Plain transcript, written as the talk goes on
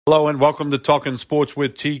Hello and welcome to Talking Sports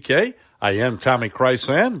with TK. I am Tommy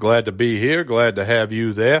Krysan. Glad to be here. Glad to have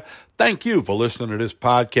you there. Thank you for listening to this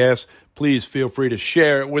podcast. Please feel free to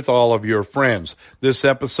share it with all of your friends. This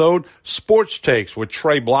episode, Sports Takes with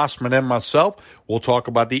Trey Blossman and myself. We'll talk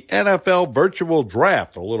about the NFL virtual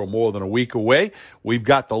draft a little more than a week away. We've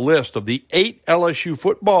got the list of the 8 LSU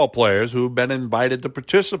football players who have been invited to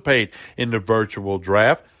participate in the virtual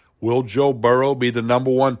draft. Will Joe Burrow be the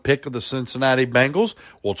number one pick of the Cincinnati Bengals?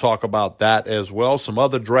 We'll talk about that as well. Some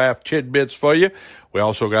other draft tidbits for you. We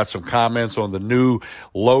also got some comments on the new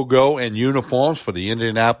logo and uniforms for the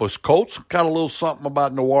Indianapolis Colts. Got a little something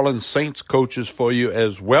about New Orleans Saints coaches for you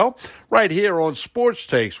as well. Right here on Sports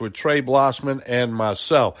Takes with Trey Blossman and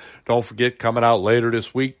myself. Don't forget, coming out later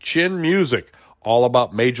this week, Chin Music. All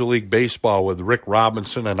about Major League Baseball with Rick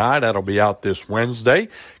Robinson and I. That'll be out this Wednesday.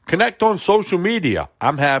 Connect on social media.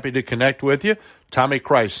 I'm happy to connect with you. Tommy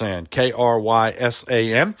Krysan,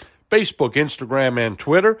 Krysan, Facebook, Instagram, and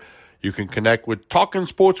Twitter. You can connect with Talking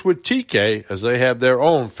Sports with TK as they have their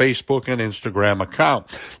own Facebook and Instagram account.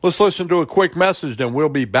 Let's listen to a quick message, then we'll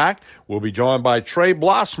be back. We'll be joined by Trey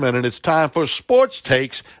Blossman, and it's time for Sports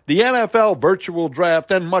Takes, the NFL virtual draft,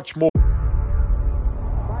 and much more.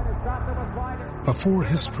 Before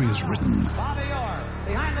history is written,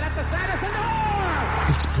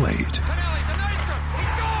 it's played.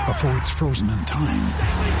 Before it's frozen in time,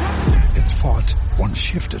 it's fought one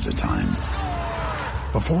shift at a time.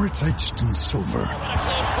 Before it's etched in silver,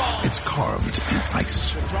 it's carved in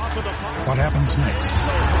ice. What happens next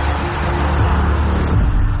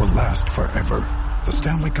will last forever. The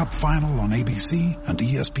Stanley Cup Final on ABC and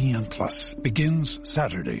ESPN Plus begins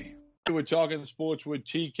Saturday. We're talking sports with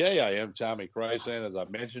TK. I am Tommy Krysan. As I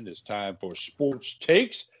mentioned, it's time for Sports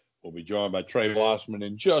Takes. We'll be joined by Trey Blossman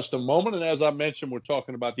in just a moment. And as I mentioned, we're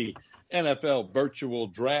talking about the NFL virtual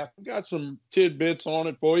draft. We've got some tidbits on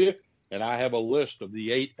it for you. And I have a list of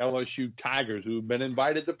the 8 LSU Tigers who have been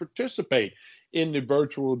invited to participate in the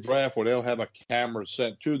virtual draft, where they'll have a camera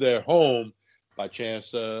sent to their home by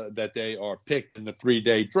chance that they are picked in the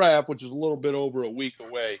 3-day draft, which is a little bit over a week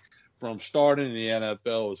away from starting. The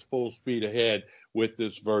NFL is full speed ahead with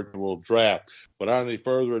this virtual draft. Without any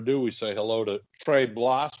further ado, we say hello to Trey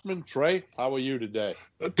Blossman. Trey, how are you today?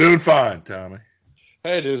 Doing fine, Tommy.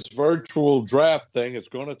 Hey, this virtual draft thing is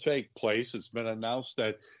going to take place. It's been announced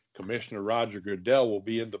that Commissioner Roger Goodell will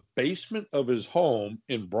be in the basement of his home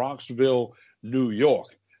in Bronxville, New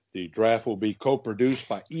York. The draft will be co-produced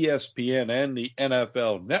by ESPN and the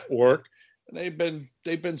NFL Network. They've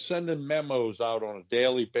been sending memos out on a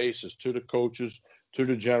daily basis to the coaches, to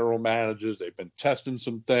the general managers. They've been testing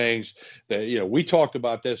some things. We talked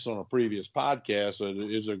about this on a previous podcast.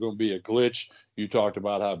 Is there going to be a glitch? You talked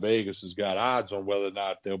about how Vegas has got odds on whether or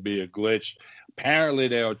not there'll be a glitch. Apparently,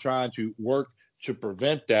 they are trying to work to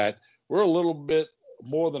prevent that. We're a little bit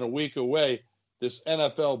more than a week away. This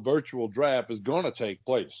NFL virtual draft is going to take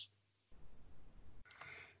place.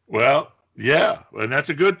 Well, yeah, and that's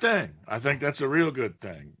a good thing. I think that's a real good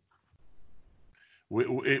thing.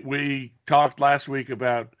 We talked last week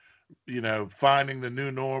about, finding the new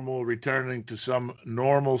normal, returning to some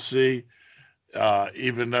normalcy,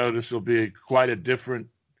 even though this will be quite a different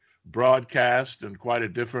broadcast and quite a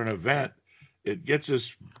different event. It gets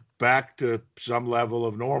us back to some level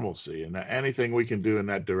of normalcy, and anything we can do in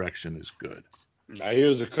that direction is good. Now,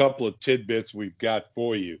 here's a couple of tidbits we've got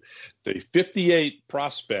for you. The 58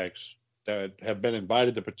 prospects that have been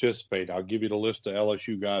invited to participate, I'll give you the list of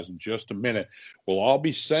LSU guys in just a minute, will all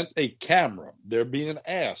be sent a camera. They're being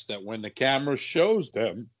asked that when the camera shows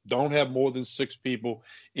them, don't have more than 6 people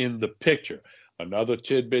in the picture. Another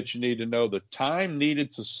tidbit you need to know, the time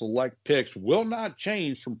needed to select picks will not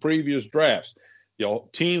change from previous drafts.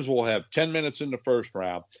 Teams will have 10 minutes in the first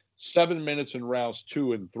round, 7 minutes in rounds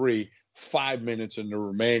 2 and 3, 5 minutes in the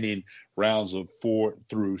remaining rounds of 4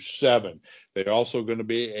 through 7. There's also going to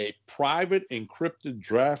be a private encrypted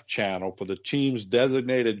draft channel for the team's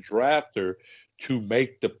designated drafter to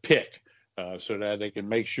make the pick, so that they can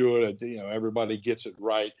make sure that everybody gets it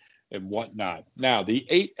right and whatnot. Now, the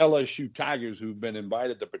 8 LSU Tigers who've been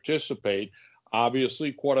invited to participate,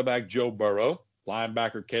 obviously quarterback Joe Burrow,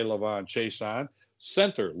 linebacker K'Lavon Chaisson,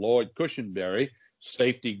 center Lloyd Cushenberry,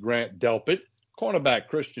 safety Grant Delpit, cornerback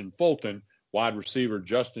Christian Fulton, wide receiver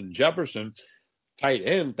Justin Jefferson, tight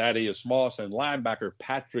end Thaddeus Moss, and linebacker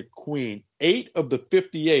Patrick Queen. 8 of the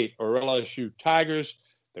 58 are LSU Tigers.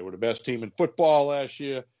 They were the best team in football last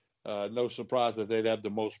year. No surprise that they'd have the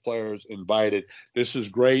most players invited. This is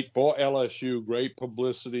great for LSU, great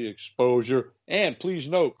publicity, exposure. And please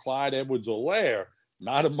note, Clyde Edwards-Helaire,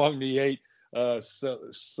 not among the 8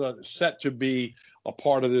 set to be a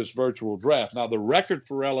part of this virtual draft. Now, the record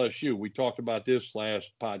for LSU, we talked about this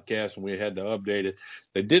last podcast and we had to update it.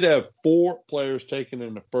 They did have 4 players taken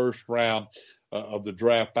in the first round of the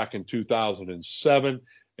draft back in 2007.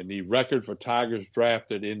 And the record for Tigers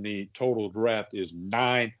drafted in the total draft is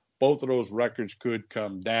 9. Both of those records could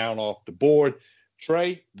come down off the board.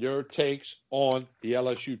 Trey, your takes on the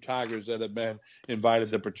LSU Tigers that have been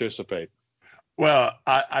invited to participate? Well,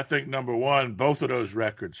 I think, number one, both of those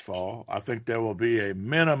records fall. I think there will be a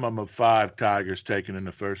minimum of 5 Tigers taken in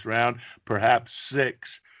the first round, perhaps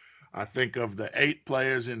 6. I think of the 8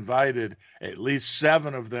 players invited, at least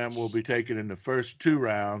 7 of them will be taken in the first 2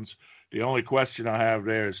 rounds. The only question I have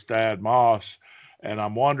there is Thad Moss, and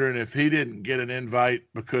I'm wondering if he didn't get an invite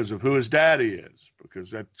because of who his daddy is, because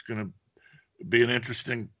that's going to be an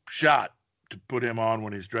interesting shot to put him on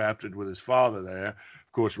when he's drafted with his father there.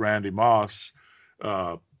 Of course, Randy Moss,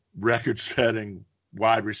 record-setting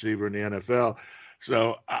wide receiver in the NFL.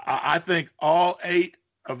 So I think all 8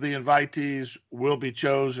 of the invitees will be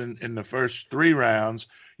chosen in the first 3 rounds.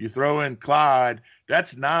 You throw in Clyde,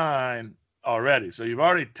 that's 9 already. So you've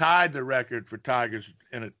already tied the record for Tigers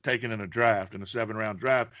taken in a draft, in a 7-round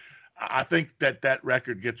draft. I think that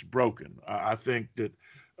record gets broken. I think that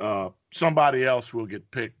somebody else will get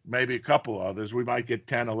picked, maybe a couple others. We might get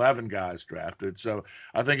 10, 11 guys drafted. So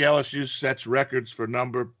I think LSU sets records for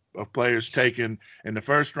number of players taken in the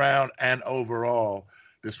first round and overall.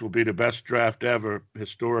 This will be the best draft ever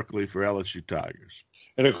historically for LSU Tigers.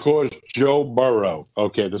 And, of course, Joe Burrow.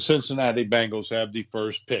 Okay, the Cincinnati Bengals have the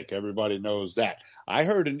first pick. Everybody knows that. I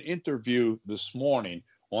heard an interview this morning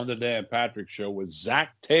on the Dan Patrick Show with Zach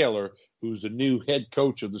Taylor, who's the new head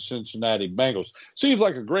coach of the Cincinnati Bengals. Seems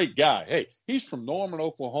like a great guy. Hey, he's from Norman,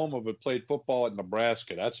 Oklahoma, but played football at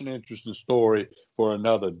Nebraska. That's an interesting story for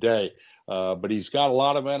another day. But he's got a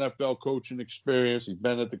lot of NFL coaching experience. He's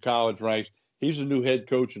been at the college ranks. He's the new head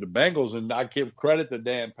coach of the Bengals, and I give credit to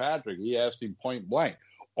Dan Patrick. He asked him point blank,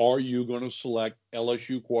 are you going to select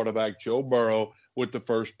LSU quarterback Joe Burrow with the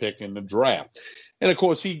first pick in the draft? And, of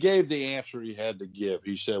course, he gave the answer he had to give.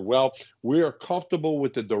 He said, well, we are comfortable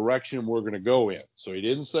with the direction we're going to go in. So he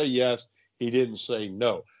didn't say yes. He didn't say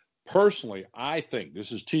no. Personally, I think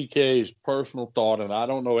this is TK's personal thought, and I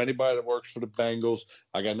don't know anybody that works for the Bengals.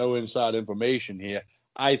 I got no inside information here.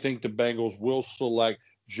 I think the Bengals will select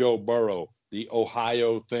Joe Burrow. The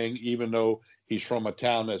Ohio thing, even though he's from a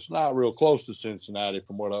town that's not real close to Cincinnati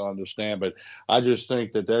from what I understand. But I just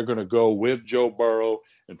think that they're going to go with Joe Burrow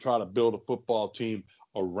and try to build a football team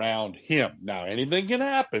around him. Now, anything can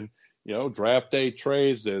happen. You know, draft day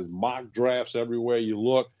trades, there's mock drafts everywhere you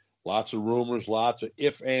look, lots of rumors, lots of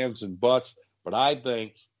ifs, ands, and buts. But I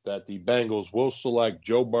think that the Bengals will select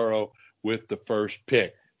Joe Burrow with the first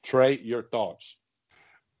pick. Trey, your thoughts?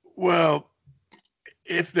 Well,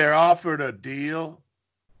 if they're offered a deal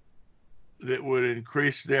that would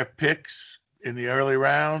increase their picks in the early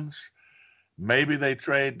rounds, maybe they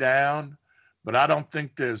trade down. But I don't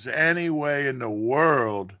think there's any way in the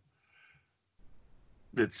world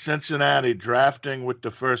that Cincinnati drafting with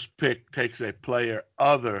the first pick takes a player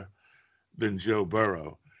other than Joe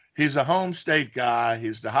Burrow. He's a home state guy.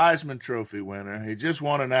 He's the Heisman Trophy winner. He just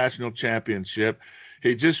won a national championship.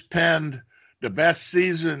 He just penned the best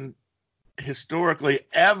season historically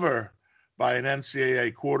ever by an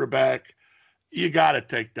NCAA quarterback. You got to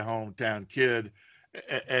take the hometown kid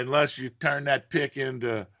unless you turn that pick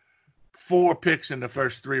into 4 picks in the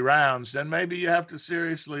first 3 rounds, then maybe you have to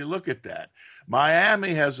seriously look at that.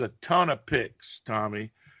 Miami has a ton of picks,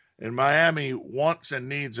 Tommy, and Miami wants and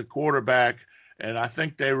needs a quarterback, and I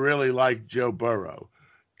think they really like Joe Burrow.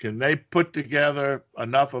 Can they put together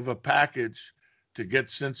enough of a package to get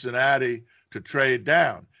Cincinnati to trade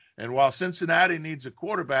down? And while Cincinnati needs a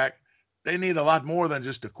quarterback, they need a lot more than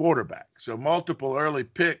just a quarterback. So multiple early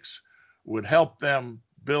picks would help them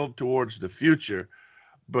build towards the future.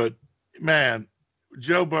 But, man,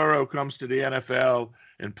 Joe Burrow comes to the NFL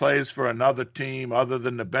and plays for another team other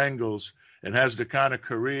than the Bengals and has the kind of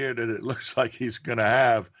career that it looks like he's going to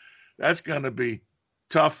have. That's going to be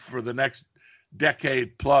tough for the next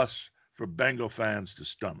decade plus for Bengal fans to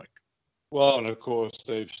stomach. Well, and of course,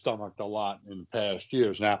 they've stomached a lot in past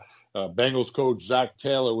years. Now, Bengals coach Zach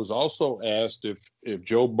Taylor was also asked if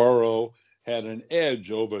Joe Burrow had an edge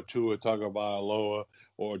over Tua Tagovailoa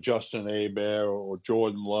or Justin Herbert or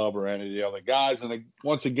Jordan Love or any of the other guys. And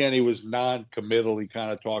once again, he was non-committal. He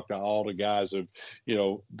kind of talked to all the guys who've,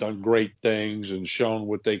 done great things and shown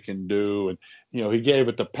what they can do. And, he gave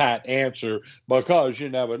it the pat answer because you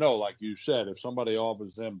never know. Like you said, if somebody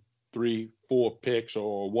offers them 3-4 picks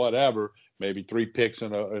or whatever, maybe 3 picks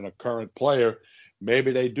in a current player,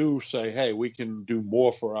 maybe they do say, hey, we can do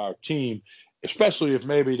more for our team, especially if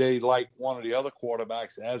maybe they like one of the other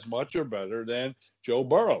quarterbacks as much or better than Joe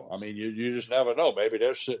Burrow. I mean, you just never know. Maybe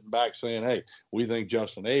they're sitting back saying, hey, we think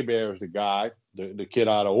Justin Hebert is the guy, the kid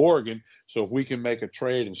out of Oregon. So if we can make a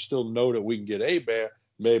trade and still know that we can get Hebert,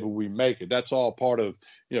 maybe we make it. That's all part of,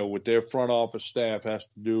 what their front office staff has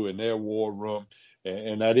to do in their war room.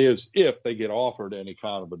 And that is if they get offered any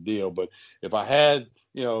kind of a deal. But if I had,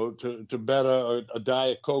 to bet a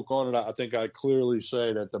Diet Coke on it, I think I'd clearly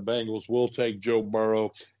say that the Bengals will take Joe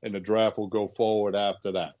Burrow and the draft will go forward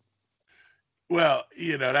after that. Well,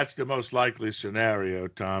 that's the most likely scenario,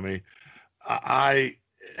 Tommy. I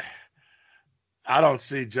don't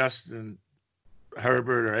see Justin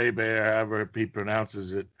Herbert or Hebert, however he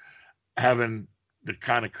pronounces it, having the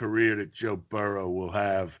kind of career that Joe Burrow will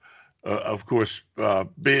have. Of course,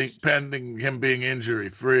 pending him being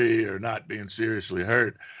injury-free or not being seriously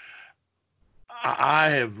hurt. I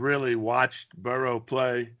have really watched Burrow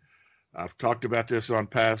play. I've talked about this on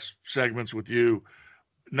past segments with you.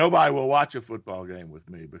 Nobody will watch a football game with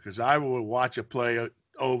me because I will watch a play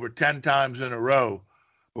over 10 times in a row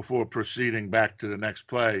before proceeding back to the next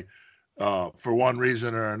play for one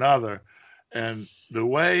reason or another. And the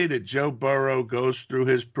way that Joe Burrow goes through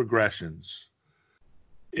his progressions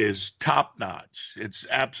is top-notch. It's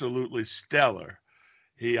absolutely stellar.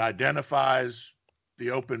 He identifies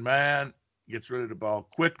the open man, gets rid of the ball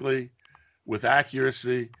quickly with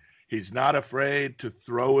accuracy. He's not afraid to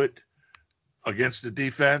throw it against the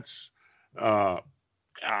defense.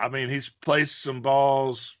 He's placed some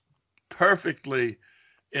balls perfectly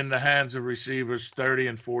in the hands of receivers 30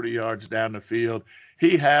 and 40 yards down the field.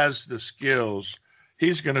 He has the skills.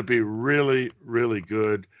 He's going to be really, really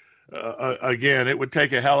good. Again, it would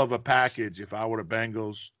take a hell of a package if I were the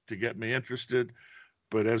Bengals to get me interested.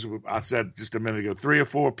 But as I said just a minute ago, 3 or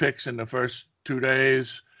 4 picks in the first 2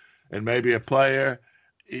 days and maybe a player,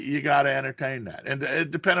 you got to entertain that. And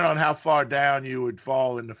depending on how far down you would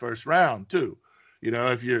fall in the first round, too.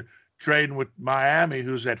 If you're trading with Miami,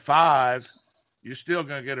 who's at 5, you're still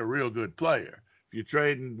going to get a real good player. If you're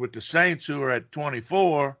trading with the Saints, who are at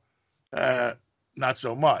 24, not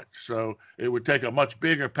so much. So it would take a much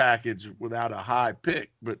bigger package without a high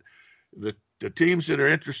pick. But the teams that are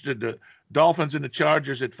interested, the Dolphins and the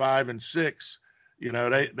Chargers at 5 and 6,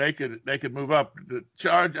 they could move up.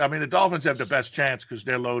 The Dolphins have the best chance because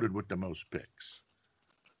they're loaded with the most picks.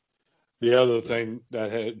 The other thing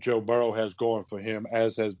that Joe Burrow has going for him,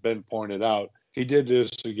 as has been pointed out, he did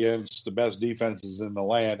this against the best defenses in the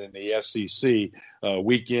land in the SEC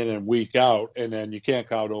week in and week out. And then you can't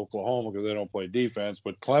count Oklahoma because they don't play defense.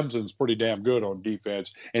 But Clemson's pretty damn good on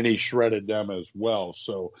defense, and he shredded them as well.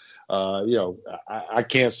 So, I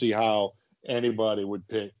can't see how anybody would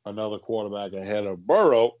pick another quarterback ahead of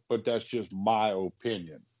Burrow, but that's just my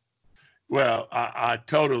opinion. Well, I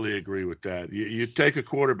totally agree with that. You take a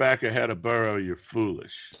quarterback ahead of Burrow, you're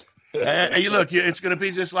foolish. Hey, look, it's going to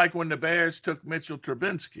be just like when the Bears took Mitchell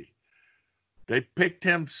Trubisky. They picked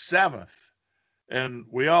him 7th. And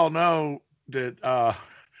we all know that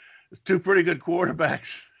 2 pretty good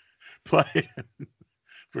quarterbacks playing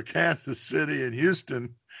for Kansas City and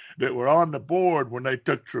Houston that were on the board when they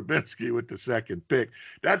took Trubisky with the 2nd pick.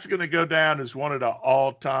 That's going to go down as one of the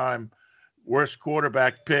all-time worst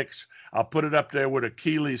quarterback picks. I'll put it up there with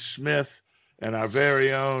Akili Smith and our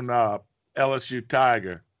very own LSU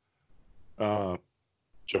Tiger.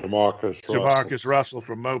 Jamarcus Russell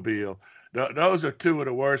from Mobile. Those are 2 of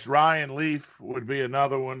the worst. Ryan Leaf would be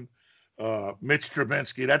another one. Mitch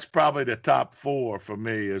Trubisky. That's probably the top 4 for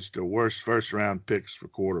me as the worst first-round picks for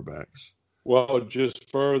quarterbacks. Well, just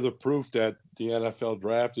further proof that the NFL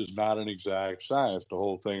draft is not an exact science, the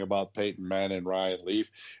whole thing about Peyton Manning and Ryan Leaf.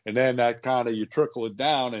 And then that kind of, you trickle it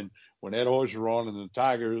down, and when Ed Orgeron and the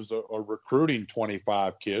Tigers are recruiting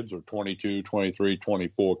 25 kids or 22, 23,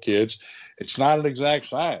 24 kids, it's not an exact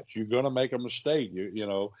science. You're going to make a mistake,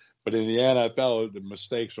 but in the NFL, the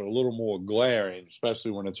mistakes are a little more glaring,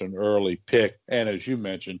 especially when it's an early pick. And as you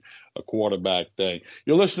mentioned, a quarterback thing.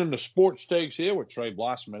 You're listening to Sports Takes here with Trey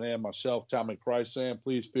Blossman and myself, Tommy Chrysan.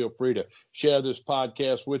 Please feel free to share this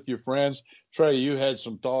podcast with your friends. Trey, you had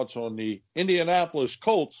some thoughts on the Indianapolis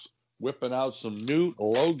Colts whipping out some new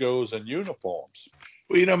logos and uniforms.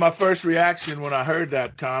 Well, my first reaction when I heard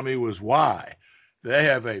that, Tommy, was why? They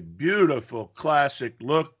have a beautiful classic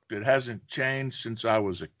look that hasn't changed since I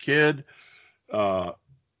was a kid. I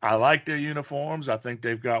like their uniforms. I think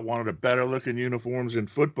they've got one of the better looking uniforms in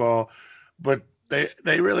football, but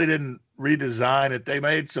they really didn't redesign it. They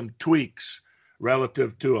made some tweaks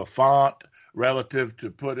relative to a font, relative to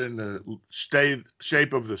put in the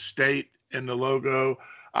shape of the state in the logo.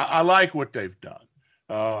 I like what they've done.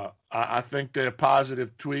 I think they're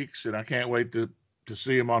positive tweaks, and I can't wait to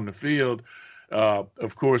see them on the field.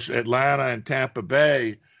 Of course, Atlanta and Tampa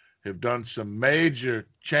Bay have done some major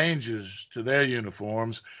changes to their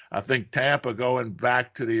uniforms. I think Tampa going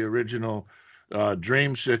back to the original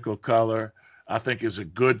dreamsicle color, I think is a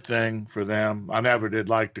good thing for them. I never did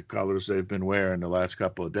like the colors they've been wearing the last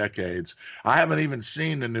couple of decades. I haven't even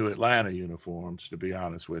seen the new Atlanta uniforms, to be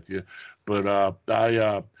honest with you. But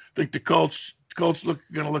I think the Colts going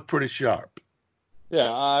to look pretty sharp. Yeah,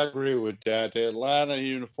 I agree with that. The Atlanta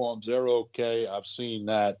uniforms, they're okay. I've seen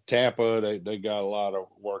that. Tampa, they got a lot of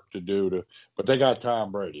work to do, but they got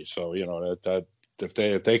Tom Brady. So, that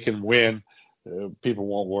if they can win, people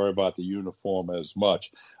won't worry about the uniform as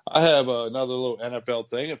much. I have another little NFL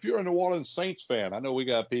thing. If you're a New Orleans Saints fan, I know we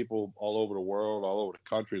got people all over the world, all over the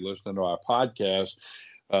country listening to our podcast,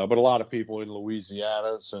 but a lot of people in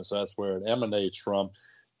Louisiana, since that's where it emanates from.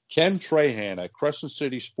 Ken Trahan at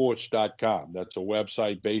CrescentCitySports.com. That's a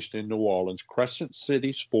website based in New Orleans,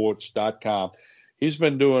 CrescentCitySports.com. He's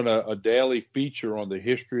been doing a daily feature on the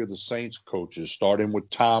history of the Saints coaches, starting with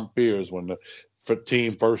Tom Fears when the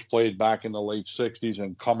team first played back in the late 60s,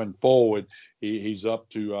 and coming forward, he's up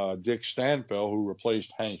to Dick Stanfill, who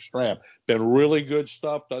replaced Hank Stram. Been really good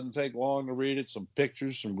stuff. Doesn't take long to read it. Some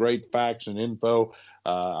pictures, some great facts and info.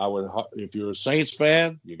 If you're a Saints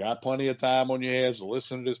fan, you got plenty of time on your hands to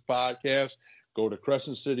listen to this podcast. Go to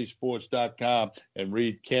CrescentCitySports.com and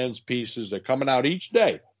read Ken's pieces. They're coming out each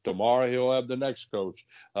day. Tomorrow he'll have the next coach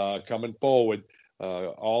coming forward.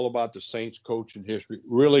 All about the Saints coaching history.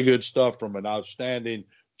 Really good stuff from an outstanding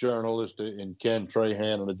journalist in Ken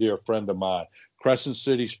Trahan and a dear friend of mine.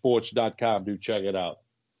 CrescentCitySports.com. Do check it out.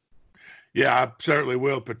 Yeah, I certainly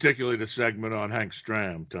will, particularly the segment on Hank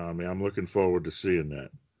Stram, Tommy. I'm looking forward to seeing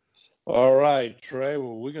that. All right, Trey.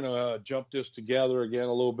 Well, we're going to jump this together again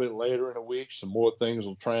a little bit later in the week. Some more things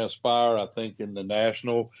will transpire, I think, in the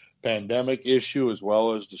national pandemic issue as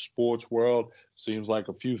well as the sports world. Seems like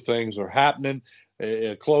a few things are happening.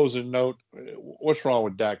 A closing note, what's wrong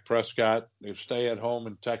with Dak Prescott? They stay at home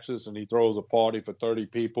in Texas and he throws a party for 30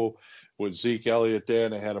 people with Zeke Elliott there,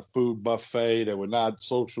 and they had a food buffet. They were not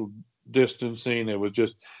social distancing. It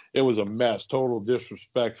was a mess. Total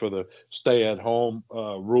disrespect for the stay-at-home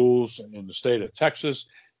rules in the state of Texas,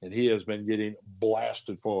 and he has been getting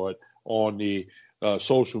blasted for it on the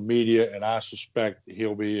social media, and I suspect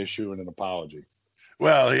he'll be issuing an apology.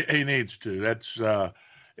 Well, he needs to. That's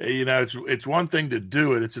it's one thing to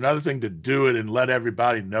do it. It's another thing to do it and let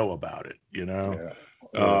everybody know about it,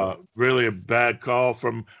 Yeah. Really a bad call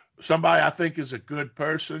from somebody I think is a good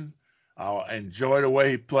person. I enjoy the way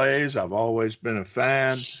he plays. I've always been a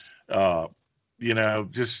fan. That's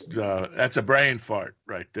a brain fart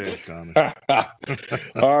right there, Tommy.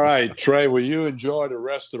 All right, Trey, well, you enjoy the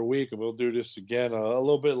rest of the week, and we'll do this again a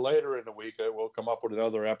little bit later in the week. We'll come up with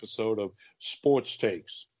another episode of Sports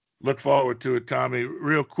Takes. Look forward to it, Tommy.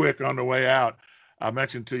 Real quick on the way out, I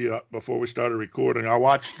mentioned to you before we started recording, I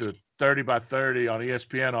watched the 30 by 30 on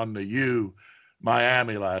ESPN on the U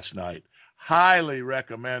Miami last night. Highly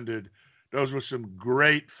recommended. Those were some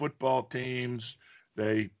great football teams.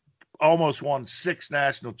 They almost won 6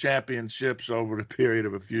 national championships over the period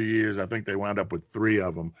of a few years. I think they wound up with 3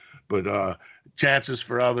 of them. But chances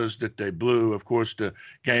for others that they blew. Of course, the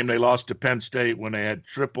game they lost to Penn State when they had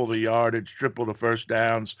triple the yardage, triple the first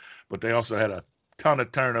downs, but they also had a ton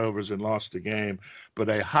of turnovers and lost the game. But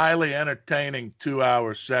a highly entertaining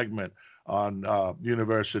 2-hour segment on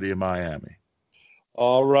University of Miami.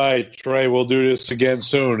 All right, Trey, we'll do this again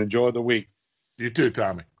soon. Enjoy the week. You too,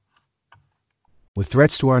 Tommy. With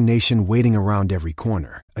threats to our nation waiting around every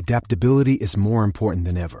corner, adaptability is more important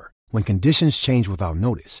than ever. When conditions change without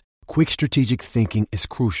notice, quick strategic thinking is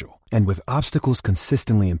crucial. And with obstacles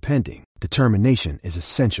consistently impending, determination is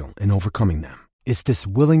essential in overcoming them. It's this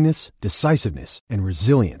willingness, decisiveness, and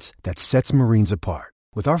resilience that sets Marines apart.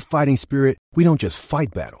 With our fighting spirit, we don't just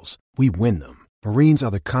fight battles, we win them. Marines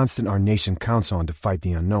are the constant our nation counts on to fight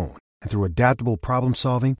the unknown. And through adaptable problem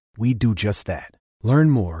solving, we do just that. Learn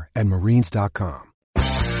more at Marines.com.